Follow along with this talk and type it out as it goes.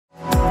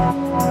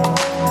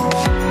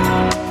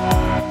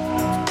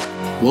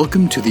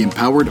Welcome to the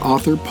Empowered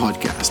Author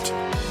Podcast.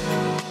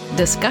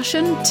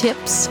 Discussion,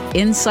 tips,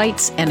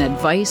 insights, and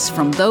advice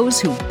from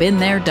those who've been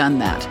there, done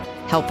that,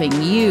 helping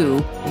you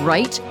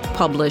write,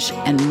 publish,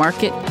 and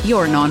market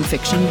your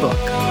nonfiction book.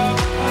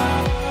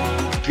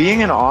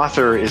 Being an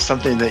author is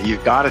something that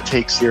you've got to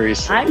take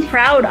seriously. I'm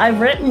proud I've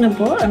written a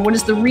book. And what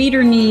does the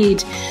reader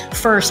need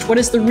first? What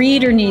does the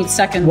reader need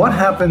second? What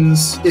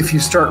happens if you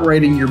start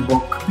writing your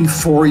book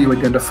before you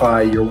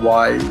identify your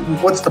why?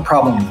 What's the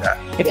problem with that?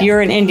 If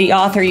you're an indie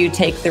author, you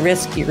take the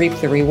risk, you reap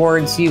the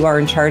rewards, you are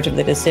in charge of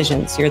the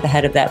decisions, you're the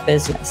head of that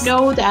business.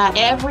 Know that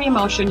every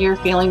emotion you're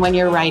feeling when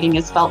you're writing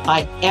is felt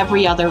by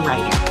every other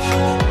writer.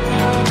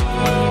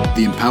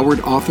 The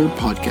Empowered Author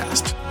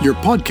Podcast. Your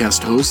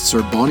podcast hosts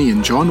are Bonnie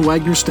and John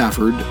Wagner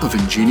Stafford of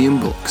Ingenium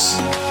Books.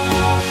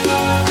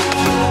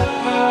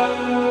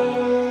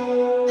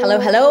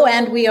 Hello,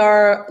 and we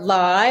are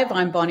live.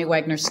 I'm Bonnie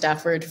Wagner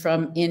Stafford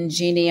from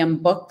Ingenium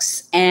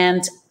Books,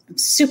 and I'm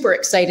super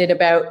excited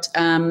about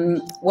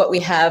what we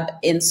have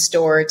in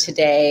store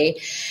today,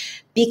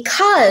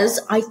 because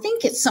I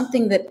think it's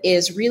something that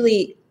is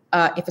really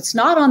if it's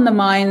not on the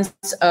minds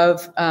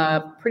of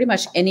pretty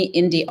much any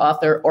indie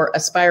author or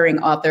aspiring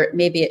author,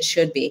 maybe it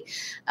should be.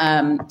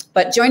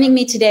 But joining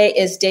me today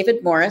is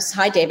David Morris.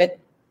 Hi, David.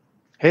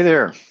 Hey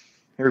there,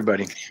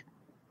 everybody.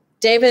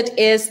 David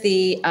is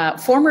the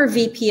former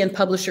VP and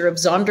publisher of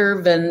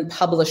Zondervan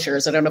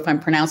Publishers. I don't know if I'm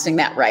pronouncing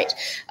that right.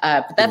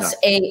 But that's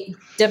a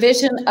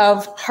division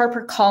of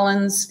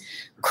HarperCollins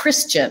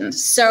Christian.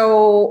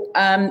 So,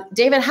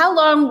 David, how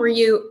long were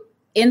you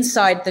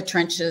inside the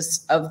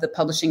trenches of the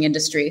publishing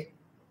industry?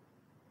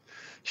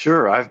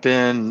 Sure. I've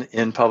been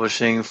in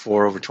publishing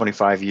for over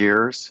 25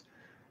 years.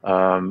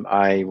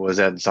 I was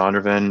at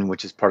Zondervan,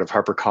 which is part of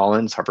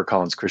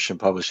HarperCollins Christian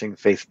Publishing,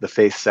 the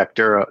faith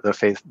sector, the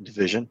faith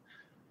division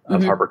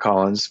of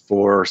HarperCollins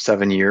for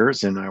 7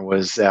 years. And I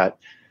was at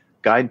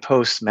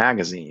Guidepost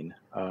Magazine,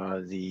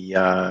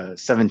 the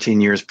 17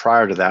 years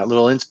prior to that, a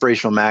little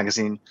inspirational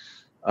magazine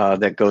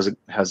that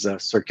has a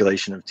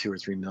circulation of 2 or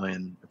 3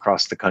 million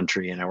across the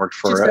country, and I worked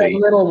for just a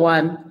little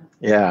one.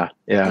 Yeah.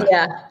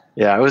 It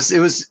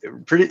was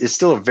pretty. It's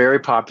still a very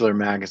popular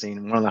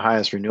magazine, one of the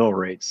highest renewal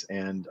rates,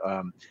 and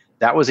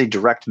that was a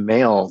direct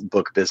mail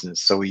book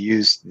business. So we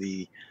used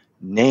the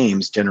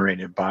names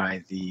generated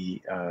by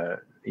the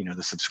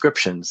the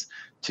subscriptions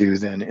to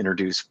then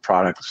introduce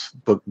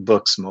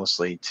books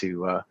mostly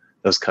to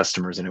those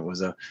customers, and it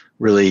was a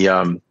really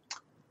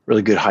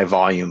good high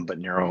volume but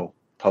narrow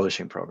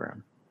publishing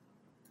program.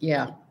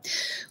 Yeah.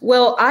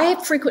 Well,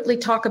 I frequently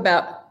talk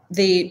about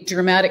the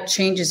dramatic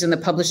changes in the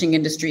publishing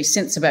industry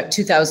since about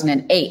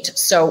 2008.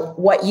 So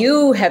what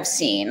you have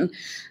seen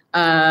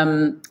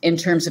in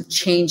terms of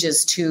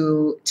changes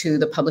to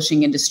the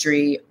publishing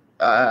industry,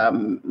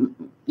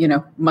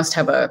 must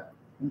have a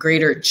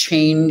greater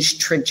change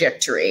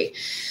trajectory.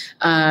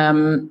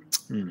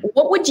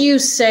 What would you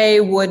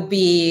say would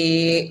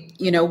be,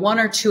 one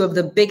or two of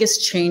the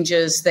biggest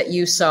changes that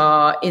you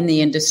saw in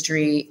the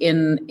industry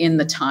in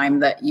the time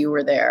that you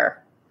were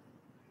there?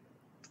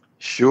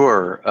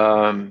 Sure.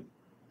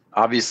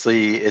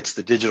 Obviously, it's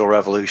the digital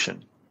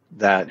revolution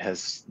that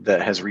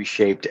has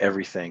reshaped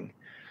everything,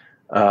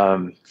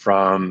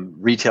 from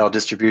retail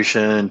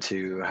distribution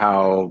to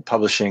how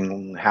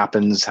publishing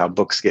happens, how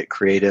books get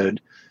created,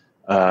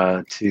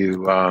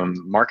 to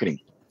marketing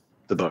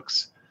the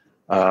books.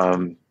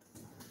 I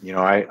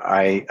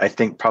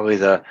think probably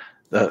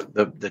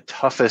the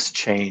toughest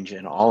change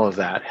in all of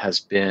that has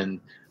been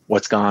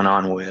what's gone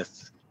on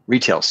with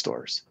retail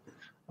stores.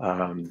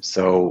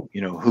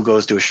 Who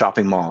goes to a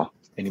shopping mall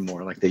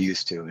anymore like they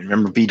used to? And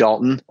remember B.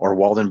 Dalton or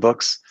Walden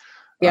Books?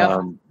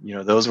 Yeah.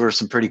 Those were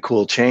some pretty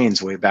cool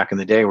chains way back in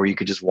the day where you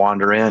could just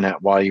wander in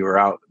while you were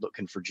out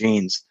looking for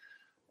jeans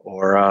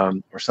or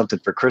something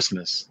for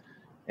Christmas.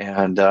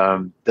 And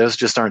those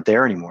just aren't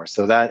there anymore.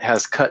 So that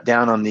has cut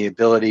down on the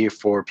ability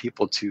for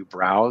people to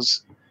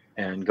browse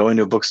and go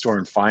into a bookstore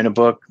and find a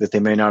book that they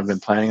may not have been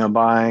planning on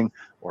buying,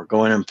 or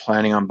go in and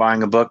planning on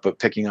buying a book, but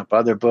picking up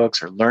other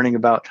books or learning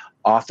about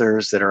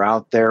authors that are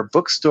out there.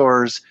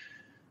 Bookstores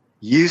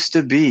used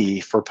to be,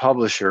 for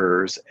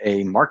publishers,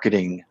 a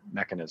marketing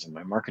mechanism,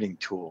 a marketing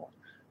tool.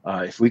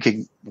 If we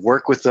could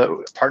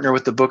partner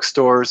with the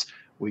bookstores,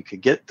 we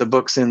could get the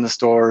books in the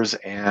stores,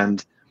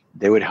 and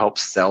they would help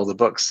sell the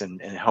books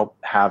and help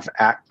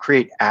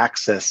create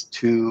access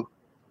to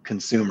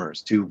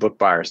consumers, to book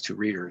buyers, to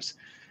readers.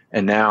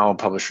 And now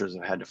publishers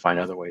have had to find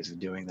other ways of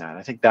doing that.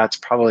 I think that's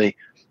probably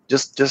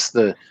just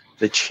the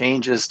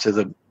changes to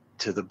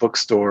the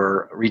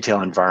bookstore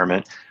retail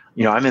environment.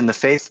 I'm in the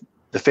faith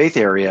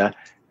area,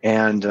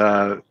 and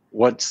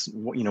what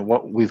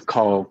we've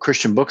called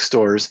Christian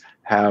bookstores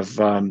have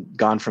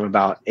gone from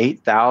about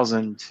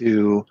 8,000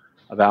 to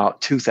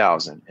about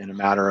 2,000 in a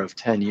matter of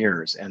 10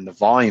 years. And the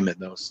volume in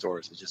those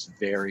stores is just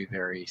very,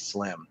 very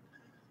slim.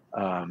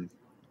 And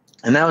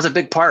that was a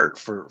big part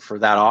for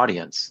that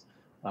audience,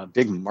 a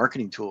big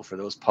marketing tool for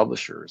those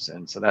publishers.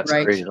 And so that's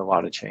created a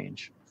lot of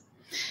change.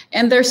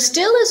 And there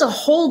still is a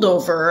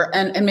holdover,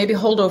 and maybe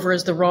holdover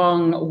is the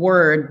wrong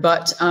word,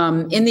 but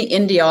in the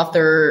indie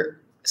author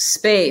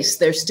space,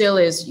 there still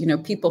is,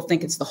 people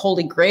think it's the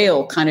holy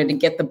grail kind of to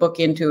get the book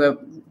into a,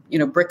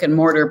 brick and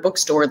mortar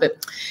bookstore, that,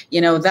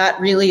 that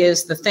really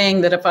is the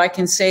thing, that if I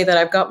can say that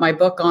I've got my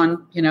book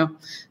on,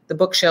 the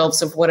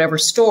bookshelves of whatever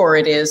store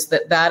it is,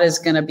 that is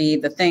going to be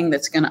the thing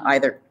that's going to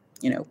either,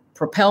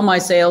 propel my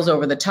sales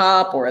over the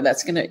top, or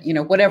that's going to,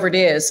 whatever it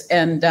is.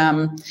 And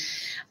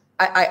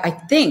I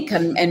think,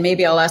 and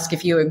maybe I'll ask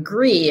if you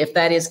agree, if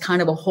that is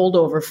kind of a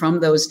holdover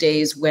from those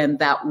days when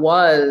that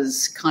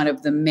was kind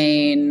of the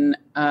main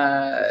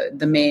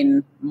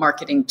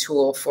marketing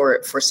tool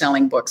for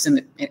selling books,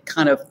 and it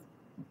kind of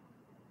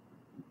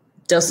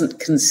doesn't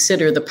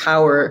consider the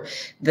power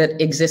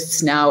that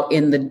exists now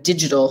in the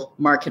digital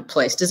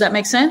marketplace. Does that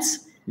make sense?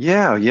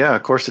 Yeah,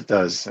 of course it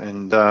does.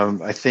 And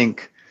I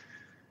think,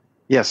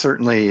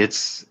 certainly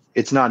it's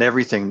not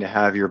everything to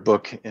have your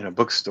book in a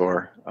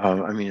bookstore.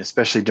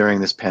 Especially during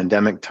this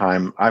pandemic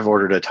time, I've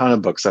ordered a ton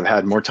of books. I've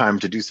had more time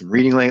to do some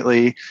reading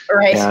lately,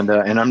 right. And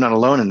I'm not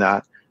alone in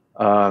that.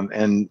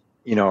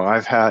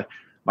 I've had,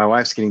 my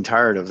wife's getting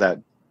tired of that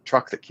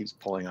truck that keeps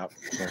pulling up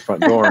at the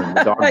front door and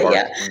the dog bark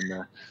when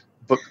the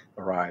book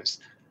arrives.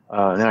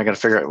 And then I got to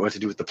figure out what to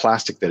do with the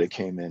plastic that it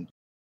came in.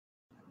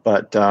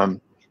 But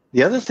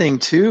the other thing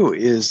too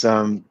is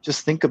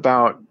just think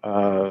about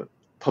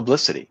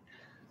publicity.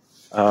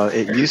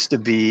 It used to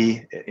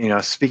be,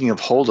 speaking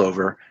of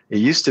holdover, it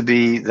used to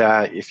be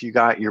that if you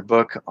got your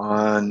book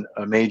on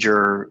a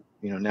major,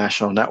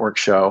 national network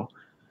show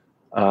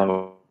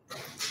or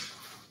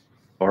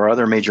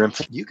other major,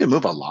 you could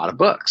move a lot of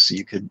books.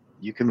 You can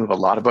move a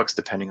lot of books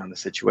depending on the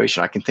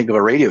situation. I can think of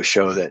a radio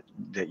show that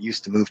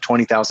used to move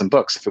 20,000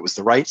 books. If it was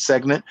the right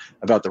segment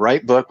about the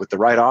right book with the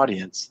right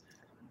audience,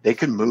 they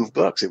could move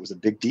books. It was a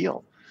big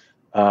deal.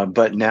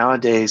 But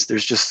nowadays,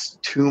 there's just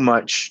too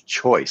much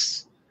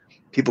choice.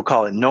 People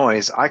call it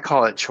noise. I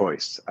call it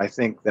choice. I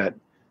think that,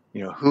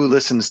 who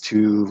listens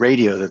to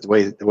radio the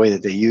way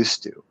that they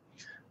used to.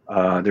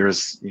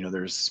 There's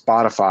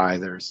Spotify.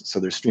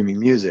 There's streaming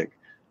music.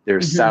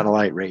 There's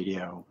satellite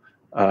radio.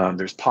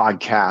 There's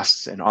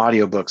podcasts and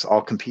audiobooks,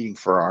 all competing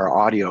for our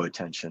audio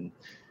attention.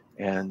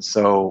 And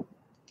so,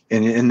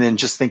 and then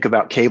just think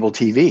about cable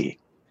TV.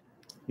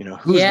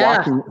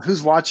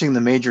 Who's watching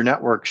the major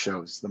network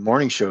shows, the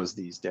morning shows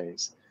these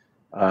days?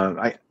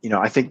 I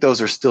think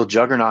those are still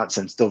juggernauts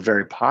and still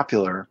very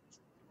popular,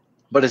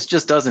 but it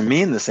just doesn't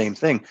mean the same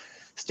thing.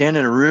 Stand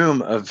in a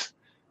room of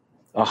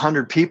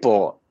 100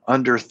 people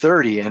under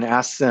 30 and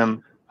ask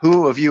them,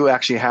 who of you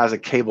actually has a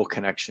cable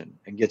connection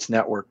and gets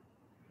network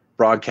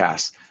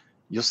broadcasts?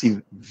 You'll see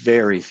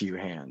very few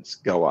hands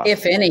go up.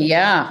 If any,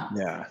 yeah.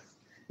 I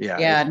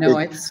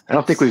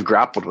don't think we've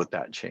grappled with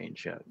that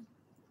change yet.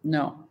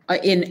 No,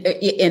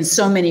 in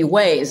so many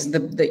ways,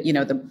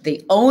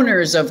 the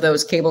owners of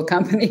those cable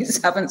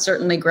companies haven't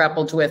certainly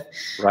grappled with,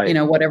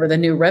 whatever the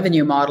new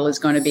revenue model is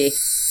going to be.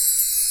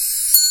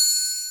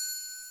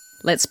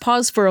 Let's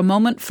pause for a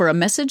moment for a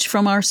message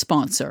from our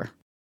sponsor.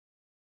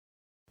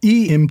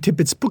 E.M.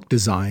 Tippett's Book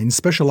Design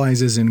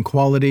specializes in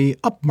quality,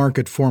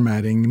 upmarket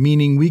formatting,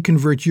 meaning we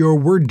convert your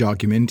Word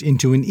document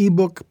into an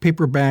ebook,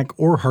 paperback,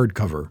 or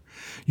hardcover.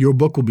 Your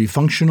book will be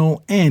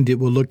functional, and it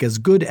will look as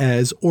good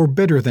as or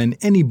better than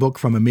any book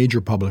from a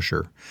major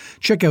publisher.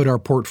 Check out our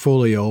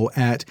portfolio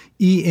at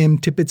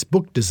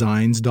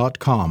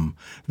emtippetsbookdesigns.com.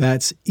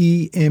 That's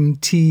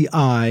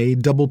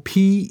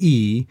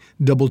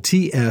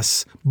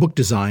EMTIPPETTS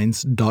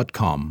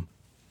bookdesigns.com.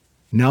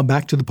 Now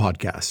back to the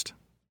podcast.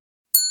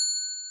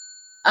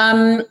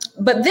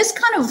 But this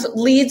kind of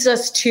leads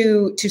us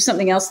to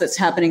something else that's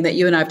happening that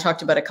you and I have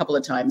talked about a couple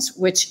of times,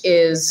 which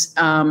is,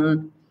 I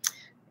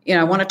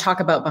want to talk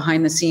about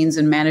behind the scenes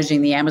and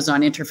managing the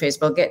Amazon interface,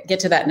 but I'll get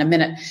to that in a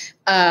minute.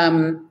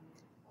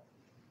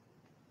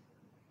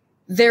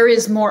 There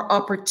is more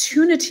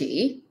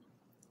opportunity,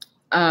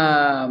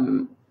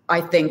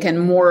 I think,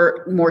 and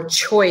more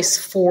choice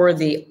for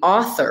the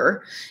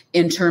author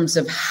in terms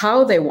of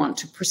how they want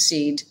to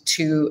proceed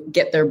to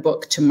get their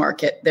book to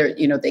market.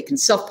 They can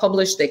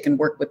self-publish, they can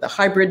work with a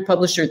hybrid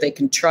publisher, they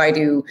can try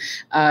to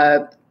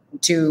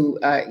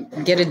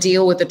get a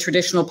deal with a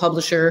traditional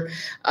publisher,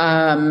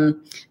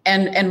 and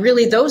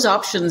really those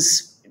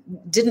options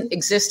didn't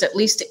exist, at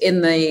least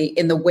in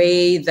the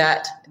way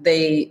that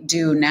they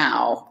do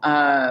now,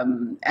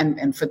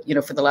 and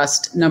for the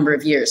last number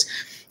of years.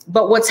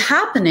 But what's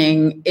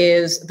happening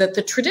is that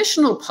the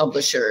traditional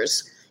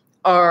publishers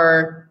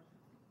are,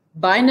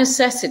 by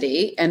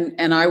necessity,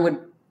 and I would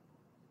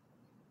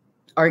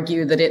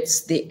argue that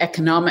it's the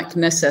economic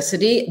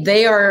necessity,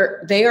 they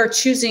are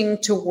choosing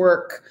to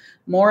work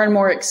more and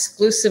more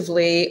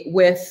exclusively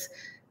with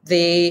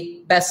the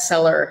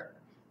bestseller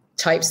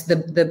types,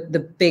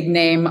 the big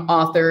name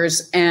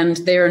authors, and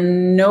they're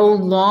no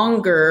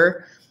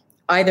longer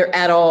either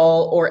at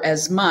all or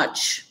as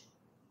much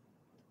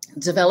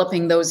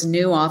developing those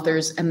new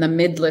authors and the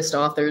mid-list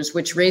authors,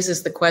 which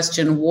raises the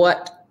question,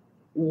 what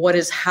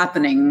is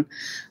happening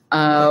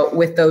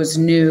with those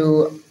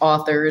new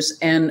authors,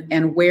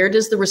 and where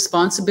does the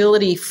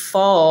responsibility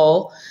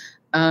fall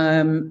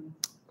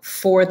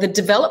for the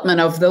development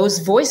of those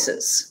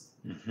voices?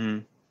 Mm-hmm.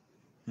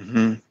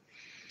 Hmm.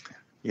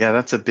 Yeah,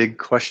 that's a big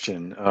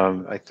question.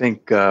 I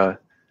think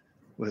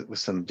with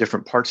some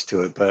different parts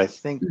to it, but I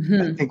think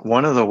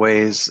one of the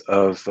ways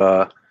of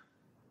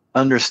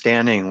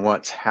understanding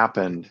what's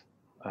happened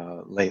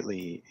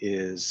lately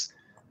is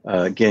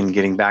again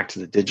getting back to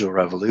the digital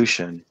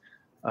revolution.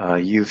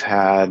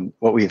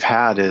 What we've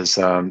had is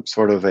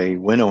sort of a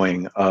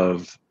winnowing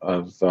of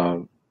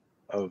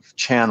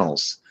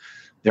channels.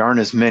 There aren't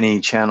as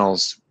many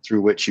channels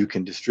through which you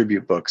can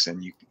distribute books,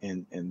 and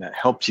that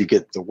helps you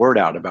get the word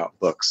out about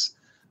books.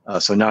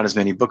 So not as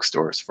many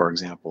bookstores, for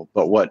example,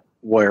 but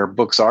where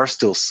books are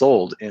still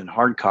sold in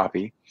hard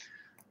copy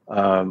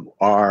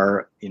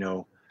are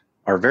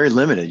very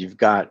limited. You've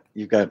got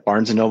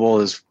Barnes and Noble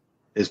is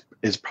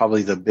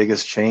probably the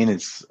biggest chain.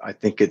 I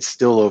think it's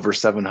still over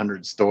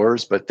 700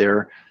 stores, but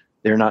they're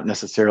not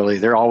necessarily,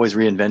 they're always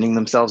reinventing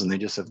themselves, and they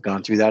just have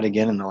gone through that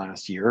again in the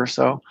last year or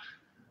so.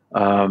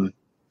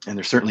 And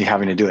they're certainly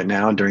having to do it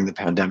now during the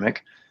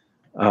pandemic.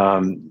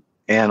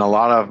 And a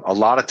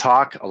lot of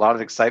talk, a lot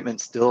of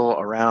excitement still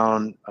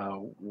around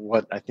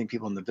what I think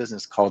people in the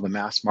business call the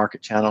mass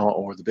market channel,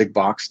 or the big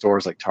box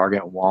stores like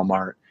Target and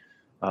Walmart,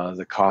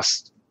 the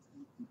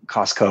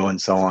Costco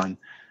and so on.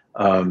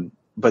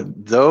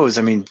 But those,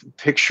 I mean,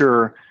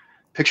 picture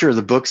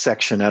the book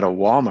section at a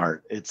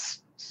Walmart.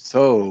 It's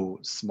so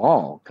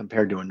small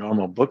compared to a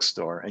normal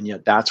bookstore, and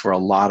yet that's where a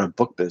lot of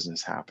book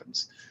business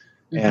happens.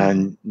 Mm-hmm.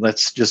 And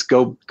let's just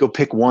go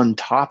pick one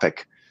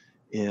topic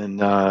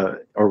in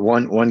or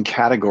one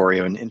category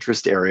or an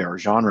interest area or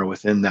genre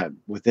within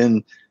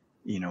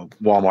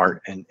Walmart,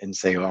 and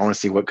say, well, I want to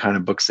see what kind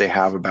of books they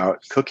have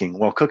about cooking.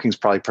 Well, cooking's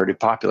probably pretty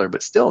popular,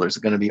 but still there's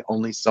going to be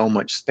only so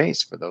much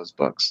space for those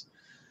books.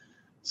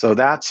 So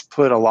that's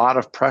put a lot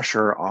of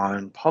pressure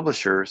on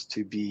publishers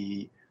to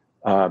be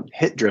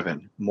hit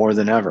driven more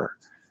than ever.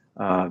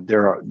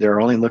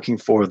 They're only looking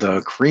for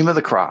the cream of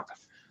the crop,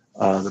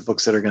 the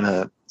books that are going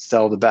to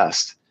sell the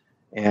best.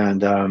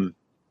 And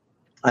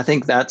I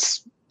think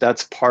that's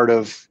part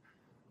of,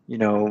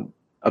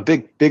 a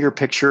bigger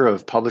picture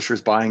of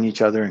publishers buying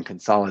each other and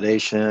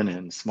consolidation,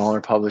 and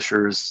smaller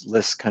publishers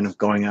lists kind of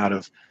going out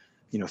of,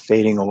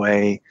 fading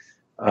away.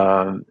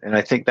 And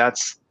I think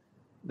that's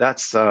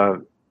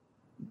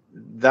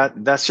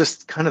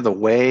just kind of the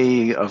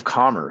way of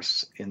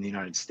commerce in the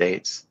United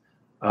States.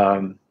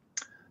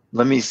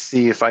 Let me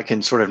see if I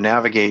can sort of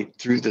navigate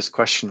through this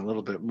question a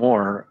little bit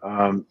more.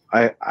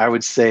 I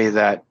would say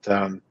that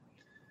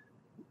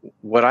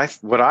what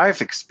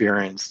I've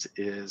experienced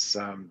is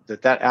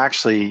that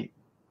actually,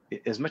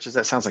 as much as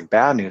that sounds like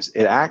bad news,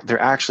 there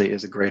actually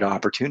is a great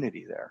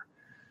opportunity there.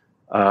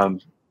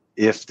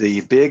 If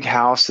the big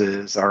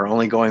houses are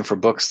only going for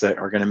books that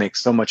are going to make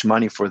so much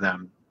money for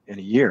them in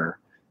a year,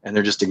 and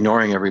they're just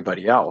ignoring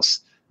everybody else,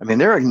 I mean,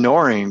 they're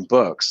ignoring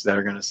books that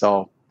are going to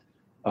sell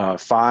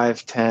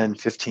 5, 10,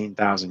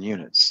 15,000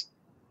 units.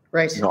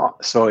 Right.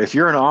 So if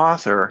you're an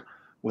author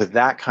with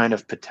that kind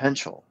of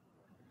potential,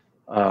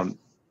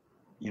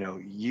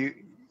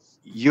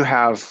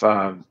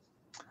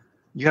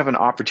 you have an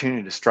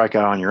opportunity to strike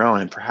out on your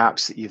own, and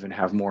perhaps even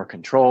have more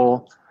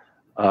control,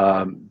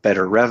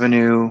 better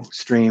revenue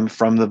stream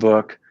from the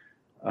book,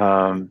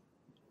 and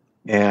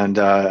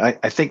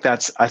I think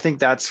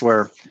that's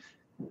where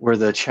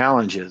the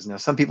challenge is. Now,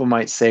 some people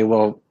might say,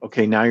 well,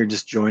 okay, now you're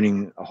just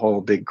joining a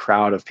whole big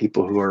crowd of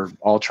people who are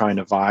all trying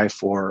to vie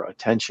for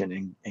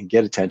attention and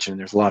get attention.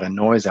 There's a lot of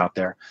noise out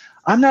there.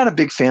 I'm not a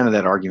big fan of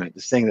that argument,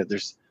 the saying that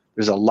there's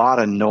a lot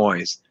of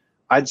noise.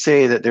 I'd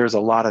say that there's a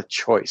lot of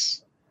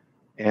choice.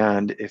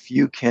 And if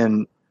you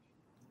can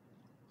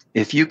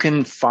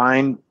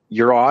find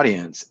your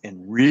audience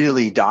and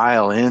really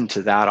dial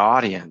into that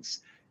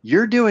audience,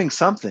 you're doing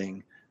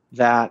something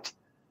that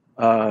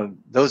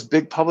those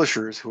big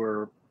publishers who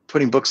are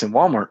putting books in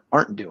Walmart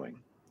aren't doing.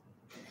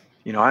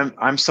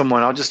 I'm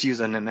someone, I'll just use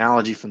an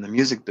analogy from the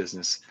music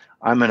business.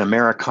 I'm an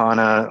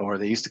Americana, or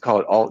they used to call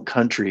it alt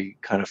country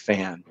kind of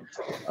fan.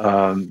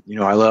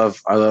 I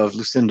love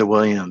Lucinda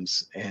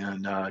Williams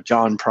and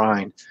John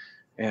Prine.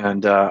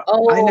 And John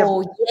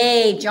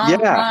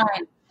Prine.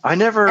 I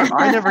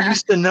never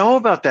used to know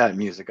about that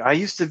music. I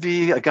used to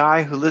be a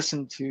guy who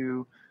listened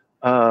to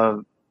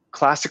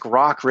classic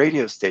rock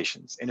radio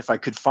stations, and if I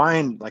could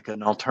find like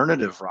an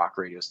alternative rock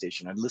radio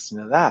station, I'd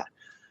listen to that.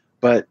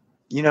 But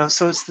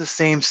so it's the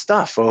same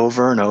stuff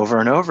over and over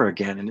and over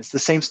again, and it's the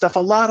same stuff a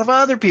lot of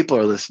other people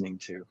are listening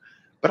to.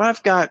 But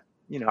I've got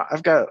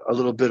a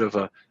little bit of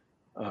a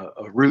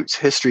roots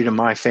history to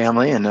my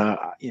family, and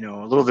a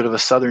little bit of a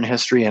Southern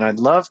history, and I'd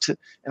love to.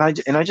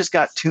 And I just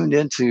got tuned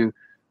into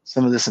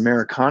some of this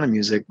Americana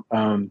music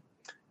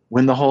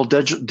when the whole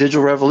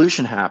digital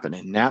revolution happened,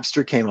 and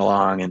Napster came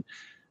along, and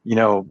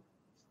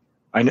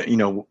I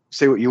know,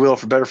 say what you will,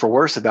 for better, for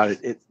worse about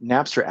it,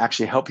 Napster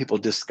actually helped people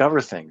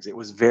discover things. It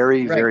was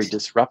very, very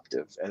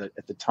disruptive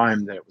at the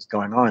time that it was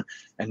going on.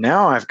 And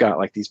now I've got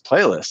like these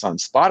playlists on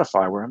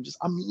Spotify where I'm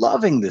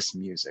loving this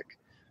music.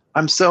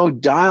 I'm so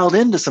dialed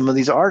into some of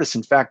these artists.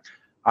 In fact,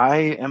 I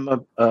am a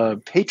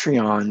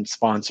Patreon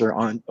sponsor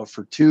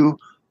for 2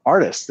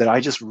 artists that I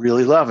just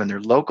really love, and they're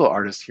local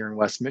artists here in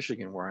West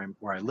Michigan where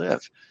I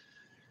live.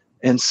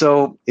 And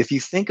so if you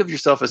think of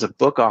yourself as a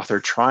book author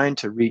trying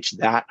to reach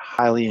that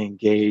highly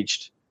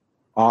engaged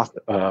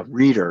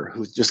reader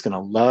who's just going to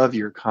love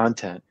your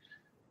content,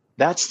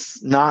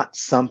 that's not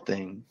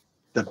something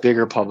the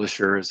bigger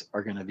publishers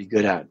are going to be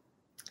good at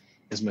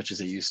as much as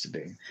they used to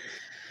be.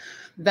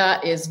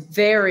 That is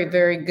very,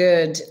 very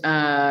good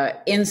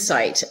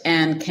insight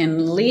and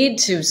can lead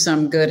to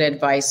some good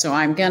advice. So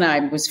I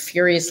was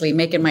furiously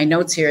making my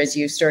notes here as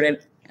you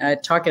started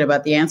talking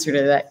about the answer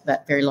to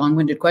that very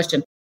long-winded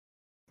question.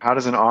 How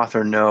does an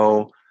author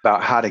know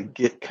about how to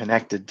get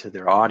connected to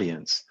their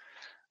audience?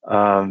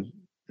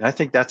 I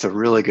think that's a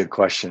really good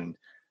question.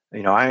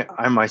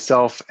 I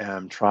myself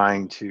am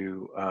trying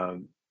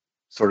to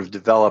sort of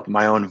develop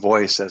my own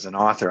voice as an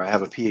author. I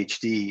have a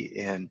PhD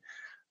in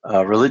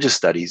religious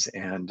studies,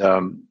 and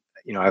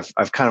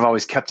I've kind of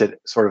always kept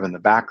it sort of in the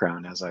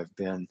background as I've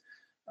been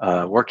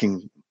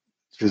working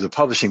through the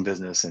publishing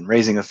business and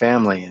raising a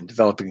family and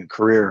developing a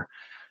career.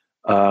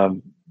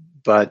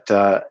 But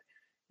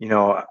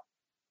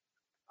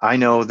I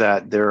know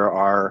that there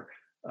are,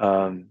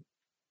 that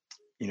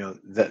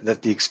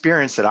the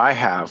experience that I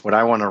have, what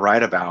I want to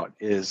write about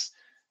is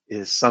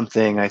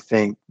something I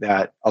think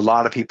that a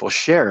lot of people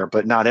share,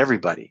 but not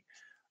everybody.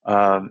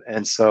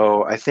 And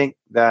so I think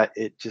that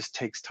it just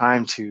takes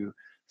time to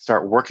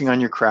start working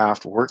on your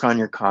craft, work on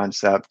your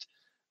concept,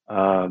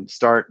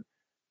 start,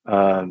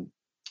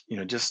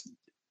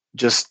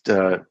 just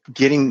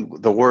getting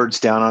the words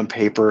down on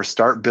paper,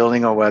 start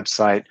building a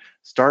website,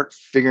 start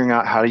figuring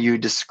out how do you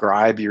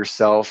describe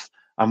yourself.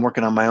 I'm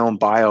working on my own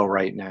bio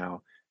right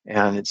now,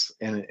 and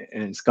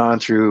it's gone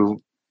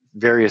through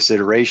various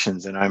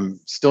iterations, and I'm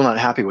still not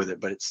happy with it,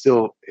 but it's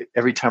still,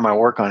 every time I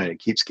work on it, it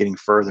keeps getting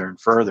further and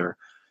further.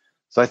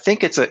 So I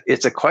think it's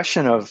a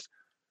question of,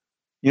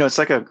 it's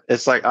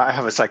like I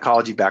have a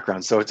psychology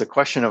background, so it's a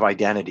question of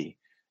identity,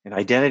 and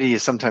identity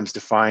is sometimes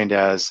defined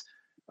as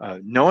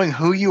knowing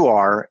who you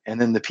are,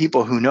 and then the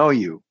people who know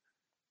you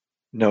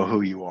know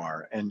who you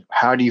are, and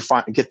how do you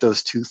get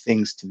those two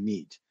things to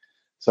meet?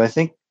 So I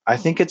think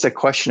it's a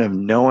question of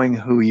knowing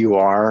who you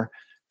are,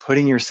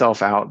 putting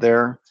yourself out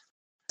there.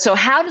 So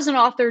how does an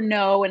author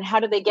know, and how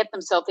do they get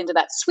themselves into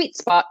that sweet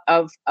spot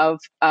of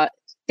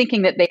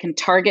thinking that they can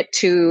target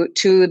to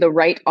the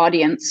right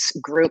audience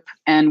group?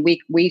 And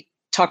we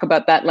talk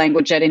about that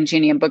language at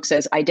Ingenium Books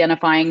as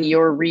identifying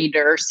your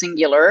reader,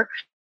 singular.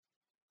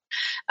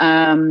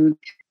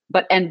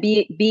 But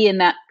be in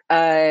that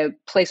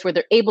place where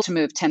they're able to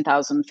move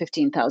 10,000,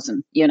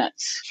 15,000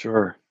 units.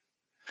 Sure.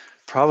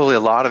 Probably a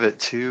lot of it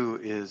too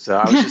is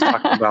I was just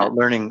talking about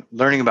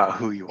learning about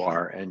who you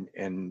are,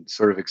 and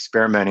sort of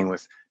experimenting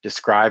with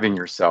describing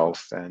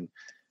yourself and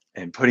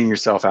putting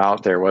yourself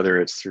out there,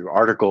 whether it's through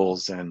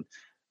articles and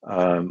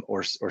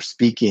or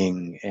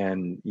speaking,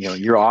 and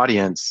your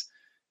audience.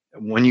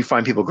 When you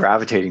find people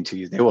gravitating to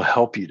you, they will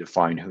help you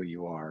define who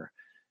you are.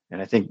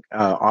 And I think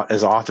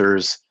as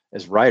authors,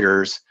 as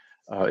writers,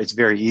 it's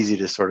very easy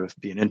to sort of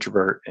be an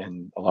introvert,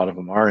 and a lot of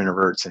them are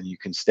introverts, and you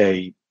can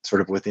stay sort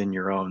of within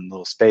your own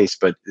little space.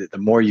 But the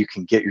more you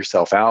can get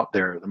yourself out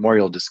there, the more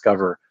you'll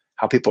discover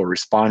how people are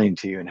responding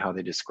to you and how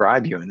they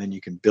describe you, and then you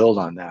can build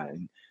on that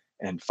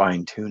and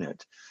fine tune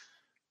it.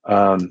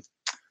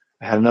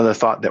 I had another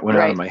thought that went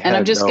out of my head. And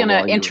I'm just going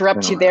to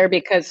interrupt you there,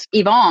 because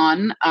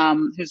Yvonne,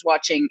 who's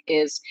watching,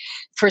 is,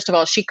 first of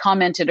all, she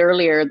commented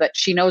earlier that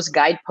she knows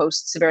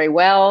Guideposts very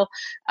well.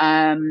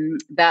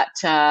 That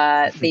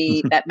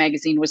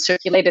magazine was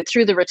circulated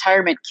through the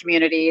retirement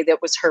community.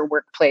 That was her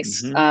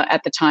workplace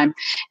at the time.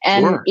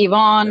 And sure.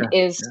 Yvonne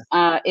is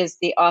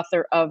the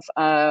author of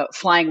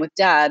Flying with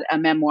Dad, a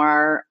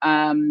memoir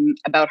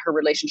about her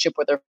relationship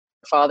with her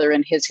father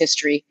and his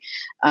history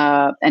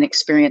and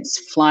experience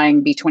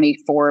flying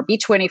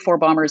B-24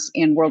 bombers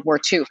in World War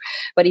II.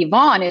 But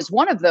Yvonne is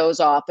one of those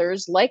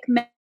authors, like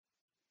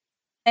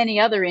many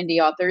other indie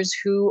authors,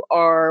 who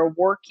are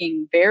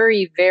working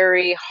very,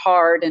 very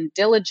hard and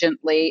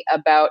diligently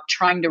about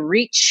trying to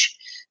reach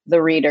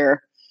the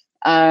reader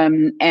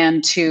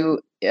and to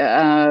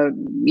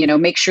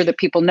make sure that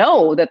people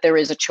know that there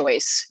is a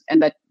choice,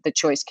 and that the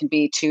choice can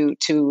be to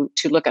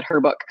look at her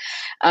book.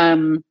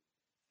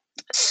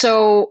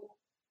 So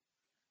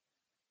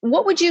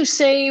what would you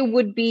say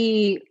would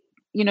be,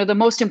 the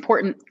most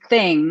important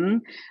thing?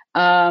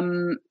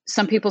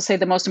 Some people say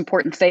the most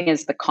important thing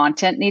is the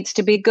content needs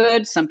to be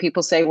good. Some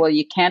people say, well,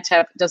 it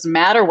doesn't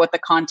matter what the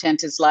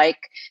content is like.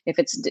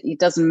 It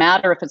doesn't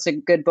matter if it's a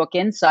good book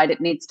inside,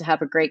 it needs to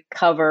have a great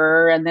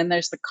cover. And then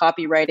there's the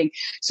copywriting.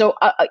 So,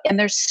 and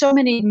there's so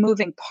many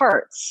moving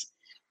parts.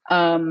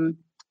 You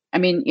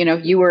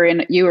were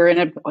in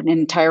an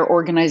entire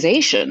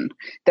organization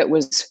that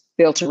was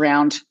built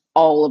around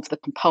all of the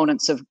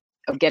components of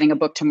getting a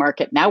book to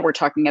market. Now we're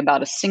talking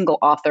about a single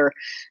author,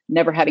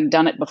 never having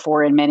done it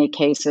before in many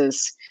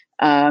cases,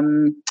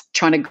 trying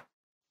to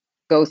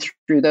go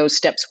through those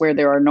steps where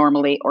there are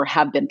normally, or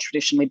have been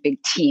traditionally, big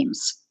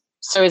teams.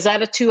 So is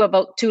that a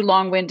too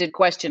long-winded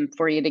question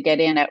for you to get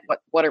in at?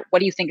 What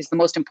do you think is the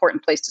most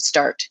important place to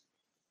start?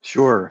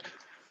 Sure.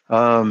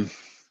 Um,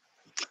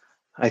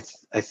 I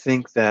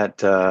think that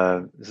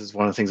this is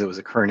one of the things that was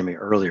occurring to me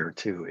earlier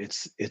too.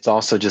 It's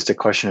also just a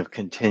question of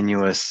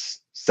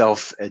continuous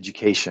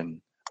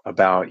self-education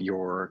about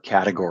your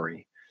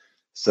category.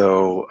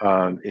 So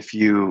if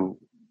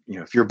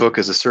if your book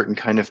is a certain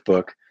kind of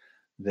book,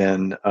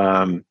 then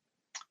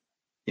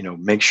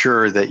make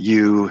sure that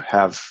you've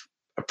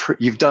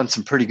done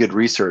some pretty good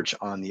research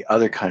on the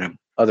other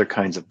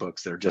kinds of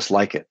books that are just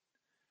like it,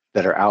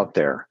 that are out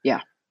there.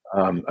 Yeah.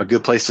 A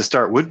good place to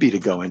start would be to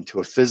go into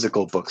a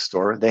physical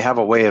bookstore. They have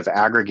a way of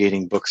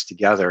aggregating books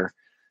together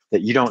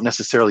that you don't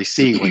necessarily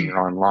see when you're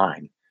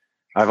online.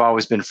 I've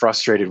always been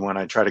frustrated when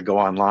I try to go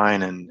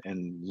online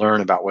and learn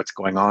about what's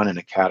going on in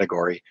a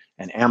category,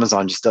 and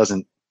Amazon just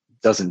doesn't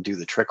do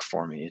the trick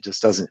for me. It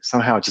just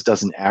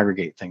doesn't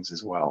aggregate things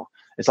as well.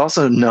 It's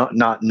also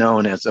not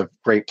known as a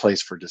great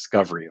place for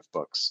discovery of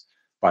books,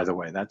 by the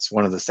way. That's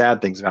one of the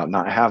sad things about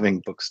not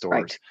having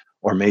bookstores. Right.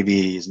 Or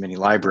maybe as many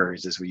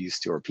libraries as we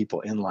used to, or people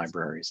in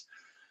libraries.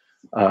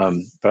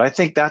 But I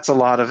think that's a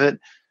lot of it.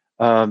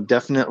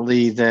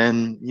 Definitely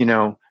then,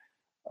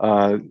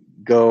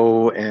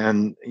 go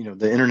and,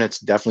 the internet's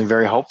definitely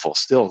very helpful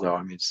still, though.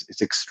 I mean,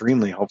 it's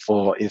extremely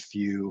helpful if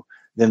you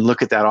then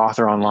look at that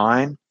author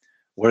online.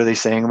 What are they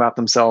saying about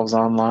themselves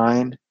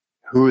online?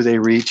 Who are they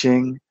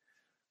reaching?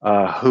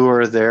 Who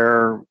are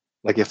their,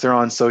 like if they're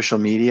on social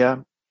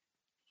media,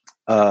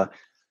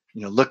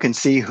 look and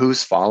see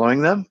who's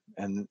following them.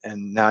 And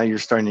now you're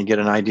starting to get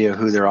an idea of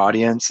who their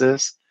audience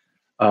is.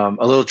 A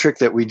little trick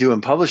that we do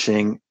in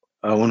publishing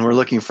when we're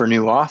looking for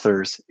new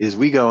authors is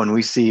we go and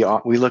we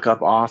look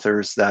up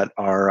authors that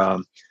are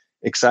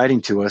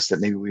exciting to us, that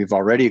maybe we've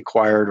already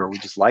acquired or we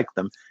just like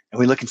them, and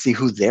we look and see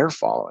who they're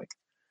following,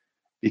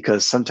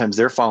 because sometimes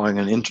they're following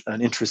an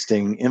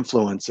interesting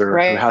influencer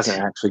right. who hasn't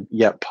actually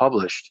yet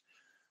published.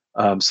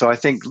 So I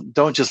think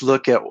don't just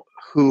look at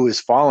who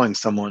is following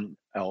someone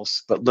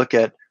else, but look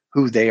at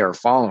who they are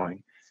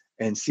following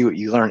and see what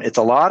you learn. It's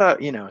a lot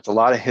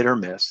of hit or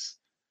miss.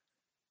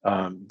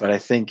 But I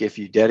think if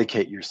you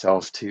dedicate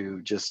yourself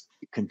to just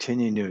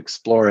continuing to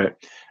explore it,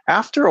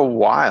 after a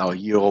while,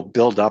 you'll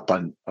build up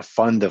on a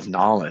fund of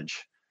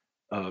knowledge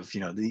of,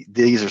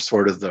 these are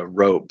sort of the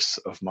ropes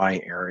of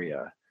my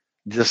area.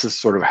 This is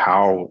sort of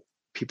how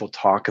people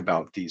talk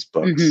about these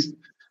books,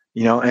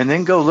 and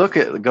then go look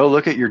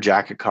at your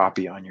jacket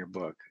copy on your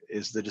book.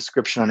 Is the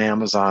description on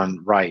Amazon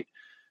right?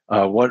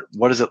 What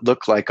does it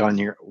look like on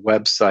your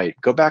website?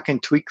 Go back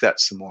and tweak that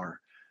some more.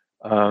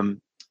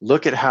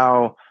 Look at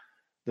how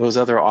those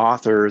other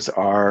authors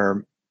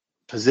are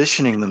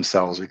positioning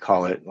themselves, we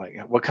call it, like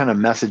what kind of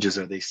messages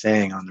are they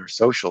saying on their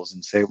socials,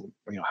 and say,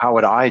 how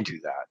would I do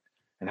that?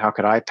 And how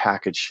could I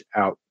package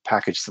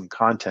some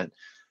content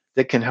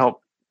that can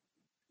help,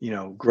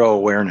 grow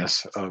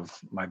awareness of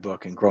my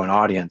book and grow an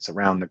audience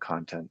around the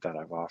content that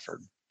I've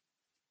offered.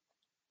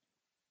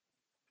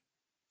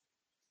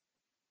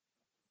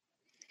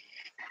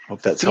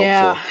 Hope that's helpful.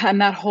 Yeah,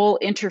 and that whole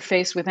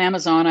interface with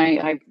Amazon,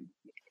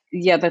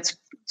 that's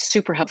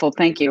super helpful.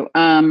 Thank you.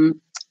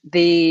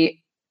 The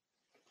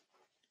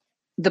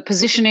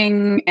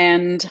positioning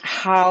and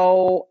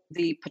how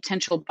the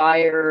potential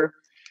buyer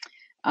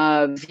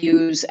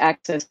views,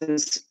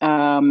 accesses,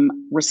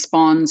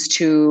 responds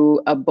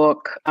to a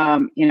book,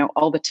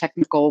 all the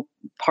technical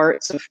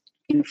parts of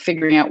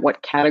figuring out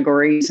what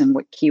categories and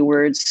what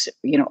keywords,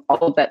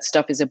 all of that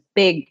stuff is a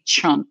big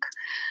chunk.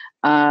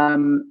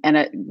 And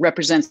it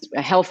represents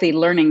a healthy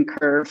learning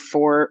curve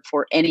for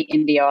any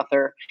indie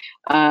author.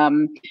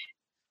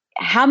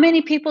 How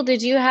many people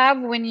did you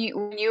have when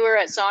you were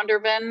at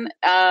Zondervan,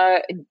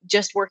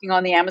 just working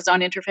on the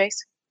Amazon interface?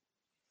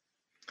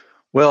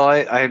 Well,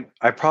 I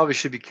probably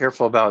should be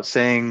careful about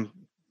saying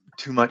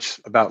too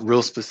much about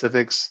real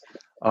specifics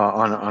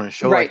on a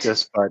show like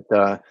this, but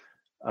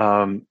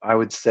I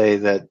would say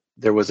that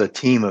there was a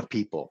team of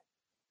people,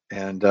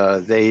 and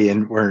they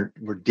were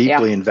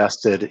deeply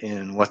invested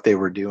in what they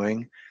were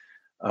doing.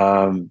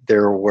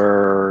 There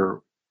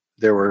were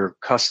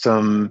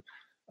custom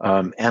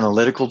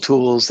analytical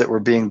tools that were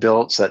being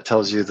built, so that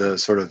tells you the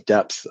sort of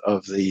depth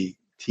of the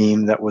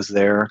team that was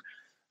there,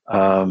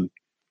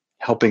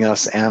 helping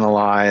us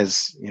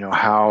analyze,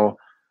 how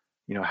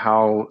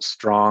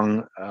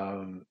strong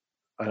an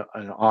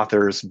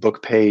author's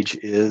book page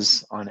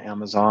is on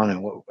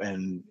Amazon,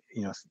 and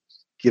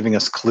giving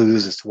us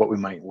clues as to what we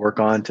might work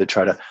on to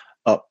try to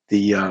up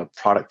the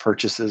product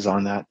purchases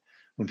on that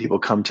when people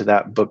come to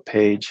that book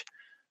page.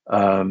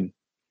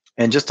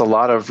 And just a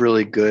lot of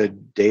really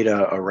good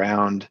data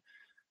around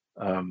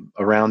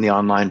the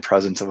online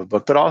presence of a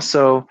book, but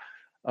also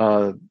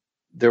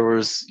there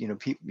was,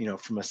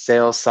 from a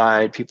sales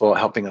side, people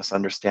helping us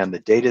understand the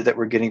data that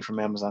we're getting from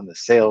Amazon, the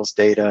sales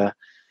data.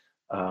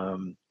 There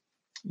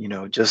was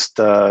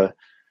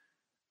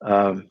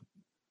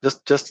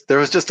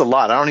just a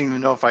lot. I don't even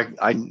know if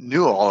I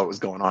knew all that was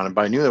going on,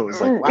 but I knew it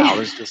was like, wow,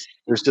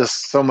 there's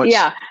just so much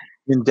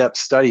in-depth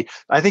study.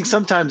 I think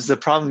sometimes the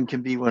problem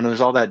can be when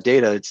there's all that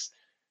data, it's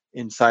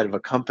inside of a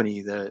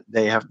company that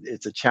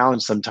it's a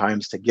challenge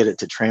sometimes to get it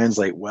to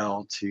translate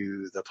well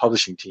to the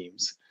publishing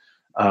teams.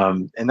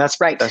 And that's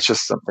Right. That's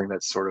just something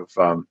that's sort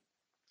of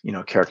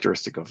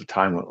characteristic of the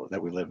time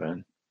that we live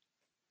in.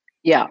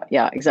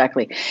 Yeah,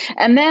 exactly.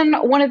 And then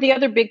one of the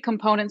other big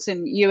components,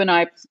 and you and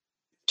I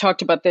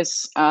talked about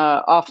this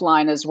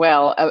offline as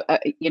well,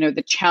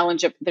 the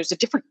challenge of there's a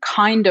different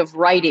kind of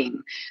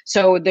writing.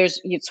 So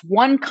it's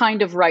one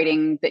kind of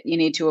writing that you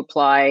need to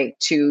apply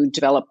to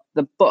develop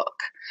the book.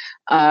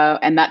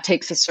 And that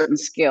takes a certain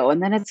skill.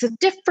 And then it's a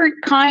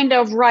different kind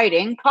of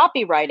writing,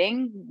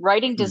 copywriting,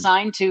 writing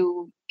designed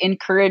to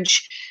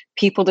encourage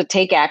people to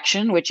take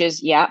action, which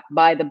is,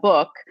 buy the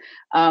book.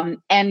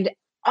 And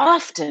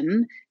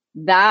often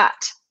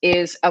that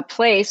is a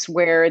place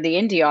where the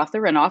indie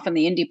author and often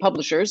the indie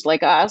publishers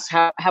like us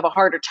have a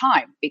harder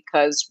time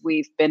because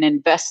we've been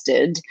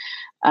invested,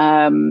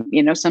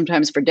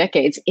 sometimes for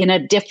decades in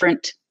a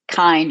different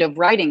kind of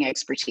writing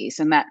expertise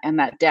and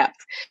that depth.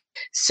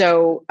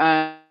 So,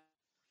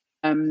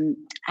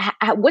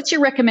 what's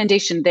your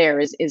recommendation there?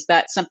 Is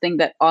that something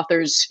that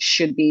authors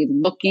should be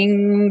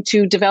looking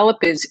to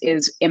develop? Is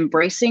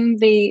embracing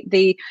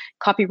the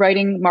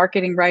copywriting,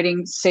 marketing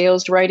writing,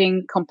 sales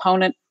writing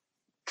component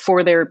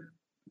for their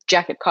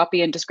jacket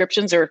copy and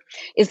descriptions, or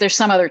is there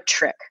some other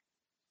trick?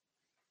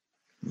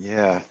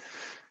 Yeah.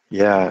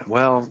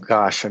 Well,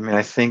 gosh, I mean,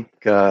 I think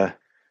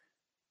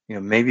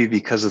maybe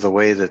because of the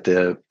way that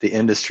the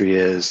industry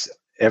is,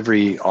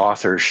 every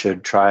author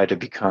should try to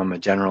become a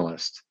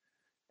generalist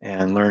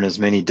and learn as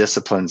many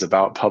disciplines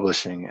about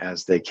publishing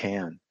as they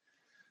can.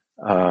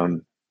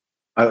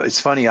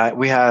 It's funny.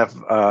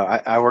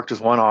 I worked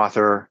with one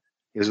author.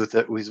 He was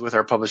with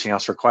our publishing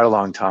house for quite a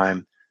long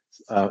time,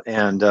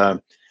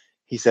 and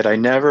he said, I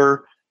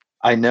never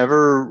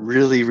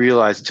really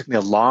realized. It took me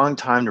a long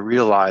time to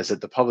realize that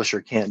the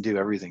publisher can't do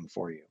everything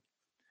for you.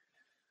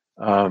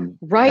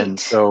 Right. And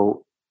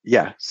so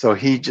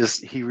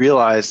he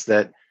realized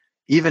that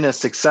even as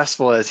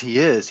successful as he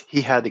is,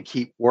 he had to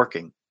keep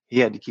working. He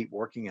had to keep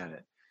working at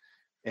it.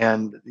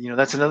 And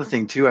that's another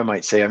thing too, I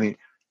might say. I mean,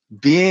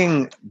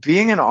 being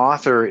an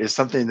author is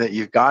something that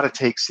you've got to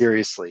take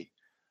seriously.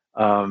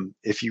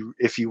 If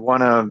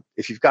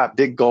you've got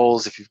big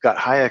goals, if you've got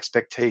high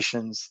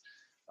expectations,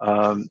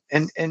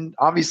 and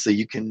obviously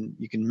you can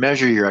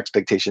measure your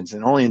expectations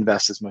and only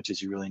invest as much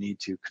as you really need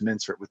to,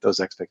 commensurate with those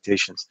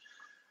expectations.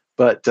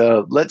 But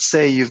let's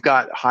say you've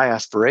got high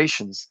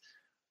aspirations.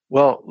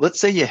 Well, let's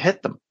say you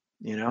hit them.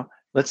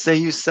 Let's say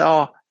you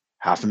sell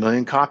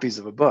 500,000 copies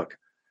of a book.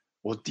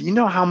 Well, do you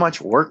know how much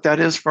work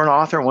that is for an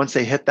author once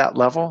they hit that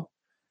level?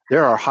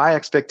 There are high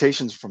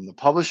expectations from the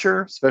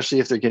publisher, especially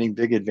if they're getting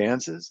big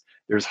advances.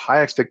 There's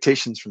high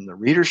expectations from the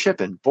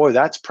readership, and boy,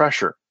 that's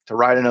pressure to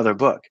write another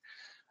book.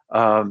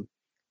 Right.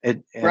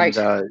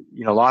 A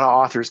lot of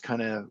authors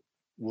kind of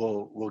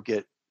will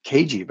get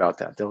cagey about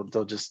that.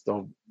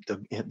 They'll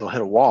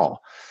hit a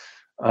wall.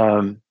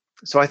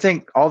 So I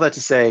think all that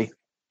to say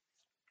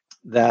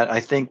that I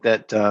think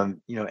that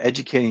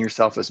educating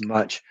yourself as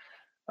much,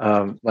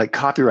 like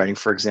copywriting,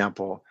 for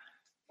example,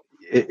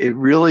 it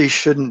really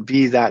shouldn't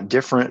be that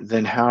different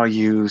than how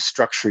you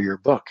structure your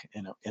book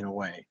in a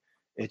way.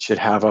 It should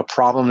have a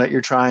problem that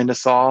you're trying to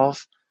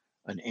solve,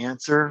 an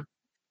answer,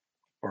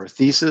 or a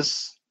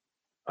thesis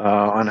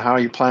on how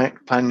you're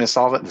planning to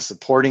solve it, the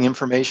supporting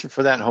information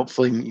for that, and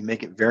hopefully you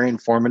make it very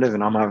informative.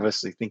 And I'm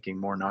obviously thinking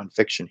more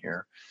nonfiction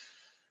here.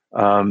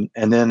 And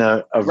then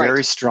a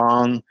very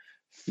strong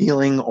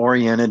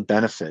feeling-oriented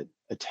benefit,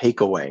 a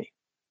takeaway.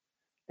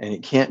 And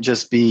it can't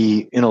just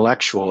be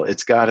intellectual.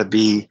 It's got to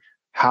be,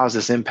 how's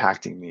this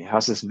impacting me?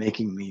 How's this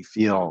making me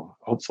feel?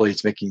 Hopefully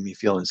it's making me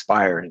feel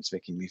inspired. It's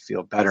making me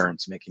feel better. And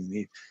it's making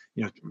me,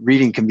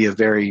 reading can be a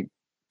very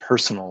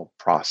personal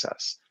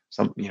process.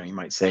 You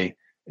might say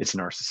it's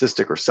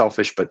narcissistic or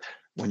selfish, but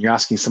when you're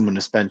asking someone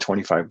to spend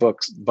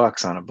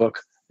 $25 on a book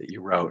that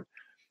you wrote,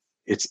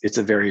 it's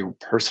a very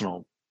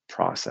personal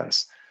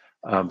process.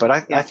 But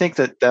I think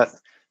that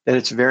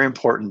it's very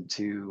important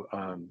to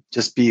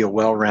just be a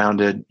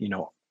well-rounded,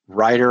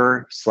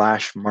 writer /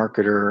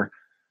 marketer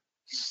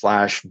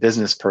 /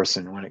 business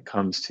person when it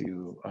comes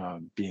to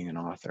being an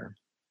author.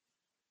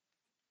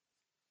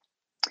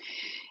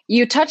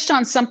 You touched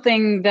on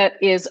something that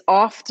is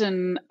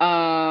often,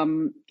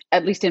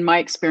 at least in my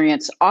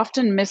experience,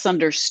 often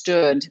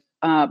misunderstood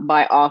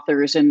by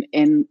authors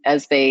and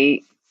as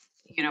they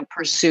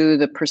pursue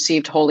the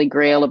perceived holy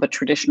grail of a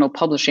traditional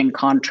publishing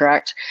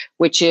contract,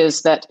 which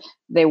is that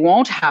they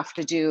won't have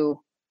to do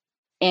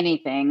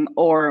anything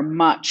or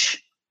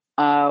much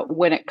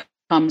when it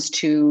comes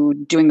to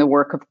doing the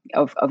work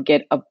of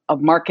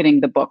marketing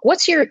the book.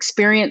 What's your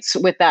experience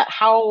with that?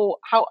 How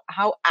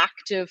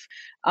active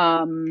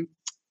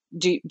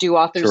do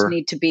authors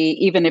need to be,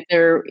 even if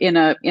they're in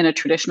a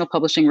traditional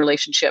publishing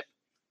relationship?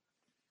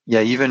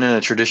 Yeah, even in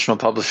a traditional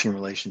publishing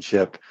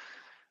relationship,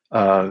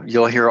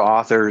 you'll hear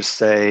authors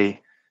say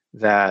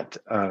that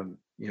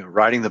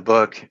writing the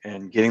book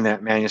and getting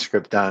that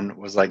manuscript done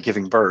was like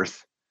giving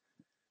birth.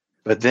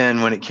 But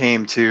then when it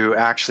came to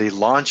actually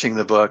launching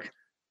the book,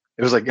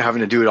 it was like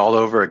having to do it all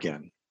over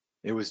again.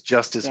 It was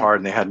just as hard,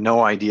 and they had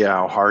no idea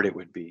how hard it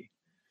would be.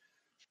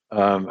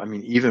 I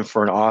mean, even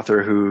for an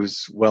author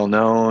who's well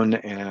known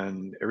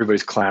and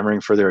everybody's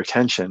clamoring for their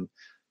attention,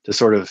 to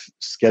sort of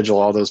schedule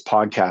all those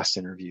podcast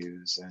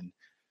interviews and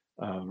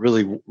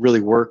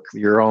really work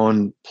your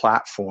own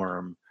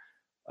platform.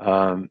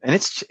 And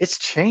it's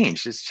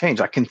changed. It's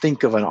changed. I can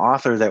think of an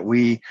author that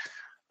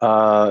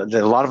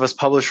that a lot of us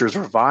publishers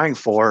were vying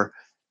for,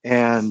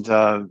 and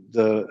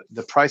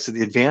the price of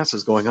the advance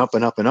was going up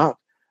and up and up.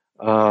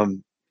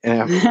 And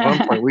at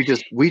one point,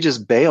 we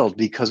just bailed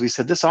because we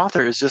said this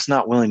author is just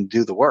not willing to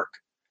do the work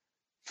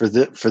for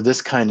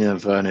this kind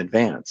of an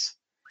advance.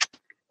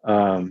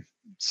 Right.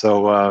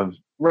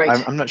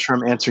 I'm not sure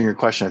I'm answering your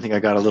question. I think I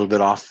got a little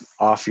bit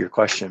off your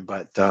question,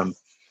 but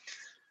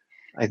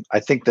I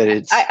think that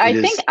it's.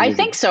 I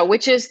think so.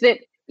 Which is that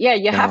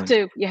you have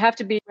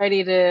to be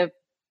ready to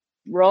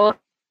roll up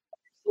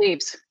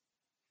sleeves.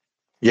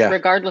 Yeah.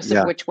 Regardless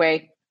of which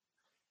way.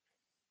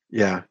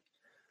 Yeah.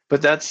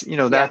 But that's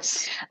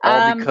that's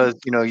all because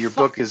your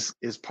book is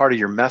part of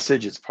your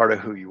message. It's part of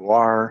who you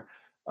are.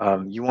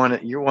 You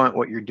want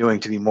what you're doing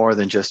to be more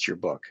than just your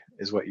book,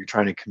 is what you're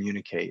trying to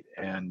communicate.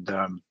 And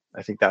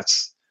I think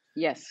that's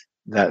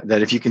that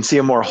if you can see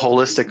a more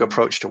holistic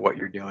approach to what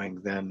you're doing,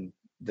 then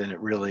it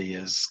really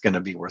is going to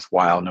be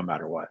worthwhile no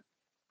matter what.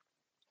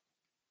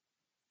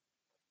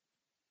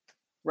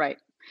 Right.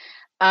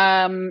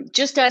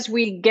 Just as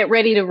we get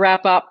ready to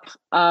wrap up,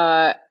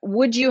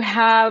 would you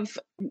have,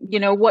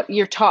 what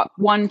your top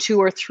 1, 2,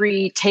 or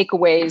 3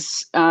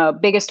 takeaways,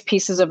 biggest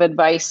pieces of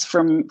advice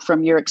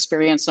from your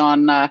experience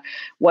on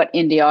what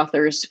indie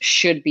authors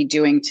should be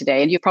doing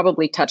today? And you've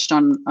probably touched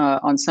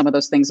on some of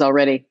those things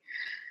already.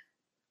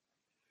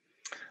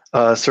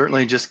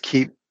 Certainly, just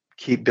keep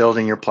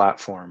building your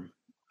platform,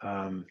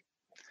 and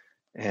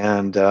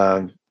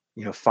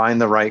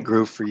find the right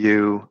group for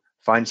you.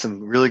 Find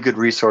some really good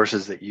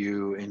resources that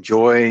you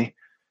enjoy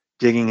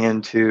digging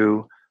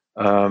into.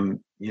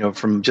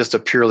 From just a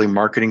purely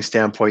marketing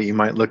standpoint, you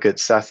might look at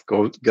Seth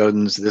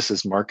Godin's "This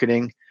Is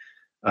Marketing,"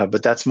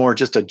 but that's more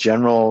just a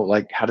general,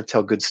 like, how to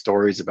tell good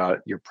stories about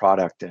your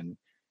product and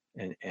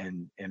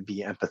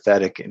be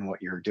empathetic in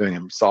what you're doing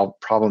and solve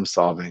problem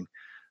solving.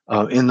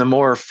 In the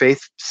more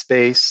faith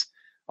space,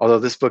 although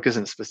this book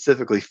isn't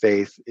specifically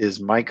faith, is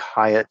Mike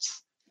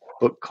Hyatt's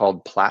book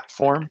called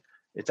Platform.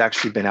 It's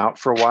actually been out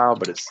for a while,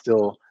 but it's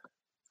still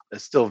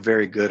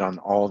very good on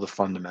all the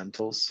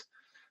fundamentals.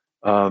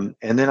 And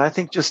then I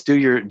think just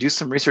do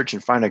some research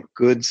and find a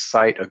good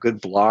site, a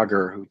good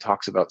blogger who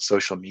talks about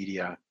social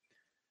media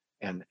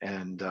and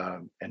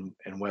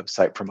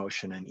website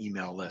promotion and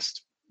email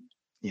list,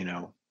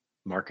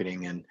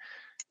 marketing,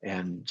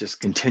 and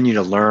just continue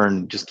to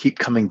learn. Just keep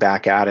coming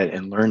back at it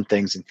and learn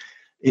things. And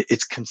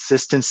it's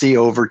consistency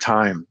over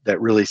time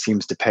that really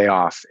seems to pay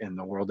off in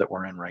the world that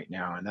we're in right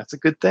now. And that's a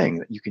good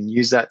thing. You can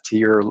use that to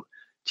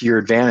your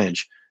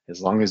advantage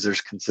as long as there's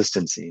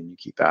consistency and you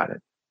keep at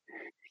it.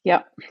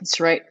 Yeah,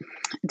 that's right.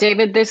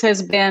 David, this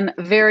has been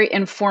very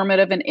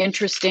informative and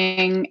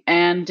interesting,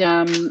 and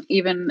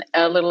even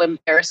a little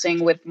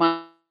embarrassing with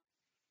my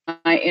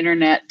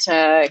internet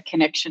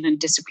connection and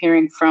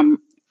disappearing from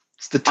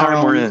it's the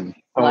time we're in.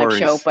 Live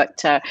show,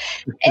 but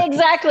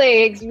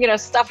exactly,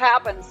 stuff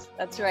happens.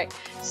 That's right.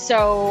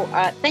 So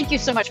thank you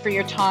so much for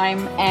your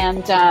time,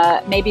 and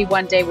maybe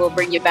one day we'll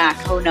bring you back.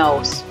 Who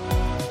knows?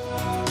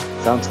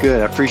 Sounds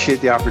good. I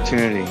appreciate the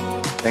opportunity.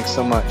 Thanks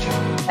so much.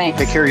 Thanks.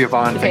 Take care,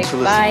 Yvonne. Okay, thanks for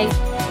listening.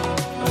 Bye.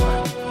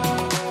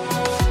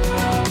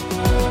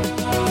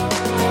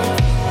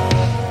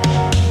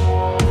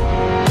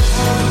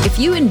 If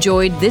you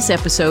enjoyed this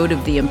episode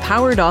of the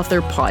Empowered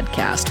Author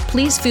Podcast,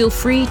 please feel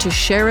free to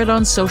share it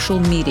on social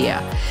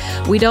media.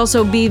 We'd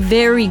also be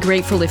very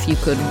grateful if you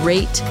could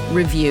rate,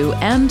 review,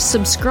 and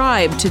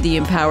subscribe to the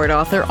Empowered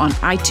Author on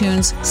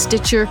iTunes,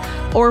 Stitcher,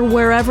 or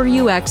wherever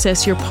you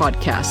access your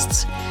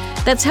podcasts.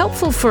 That's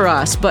helpful for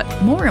us, but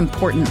more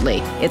importantly,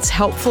 it's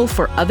helpful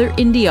for other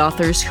indie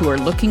authors who are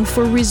looking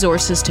for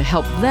resources to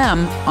help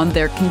them on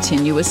their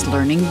continuous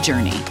learning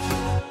journey.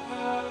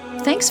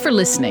 Thanks for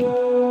listening.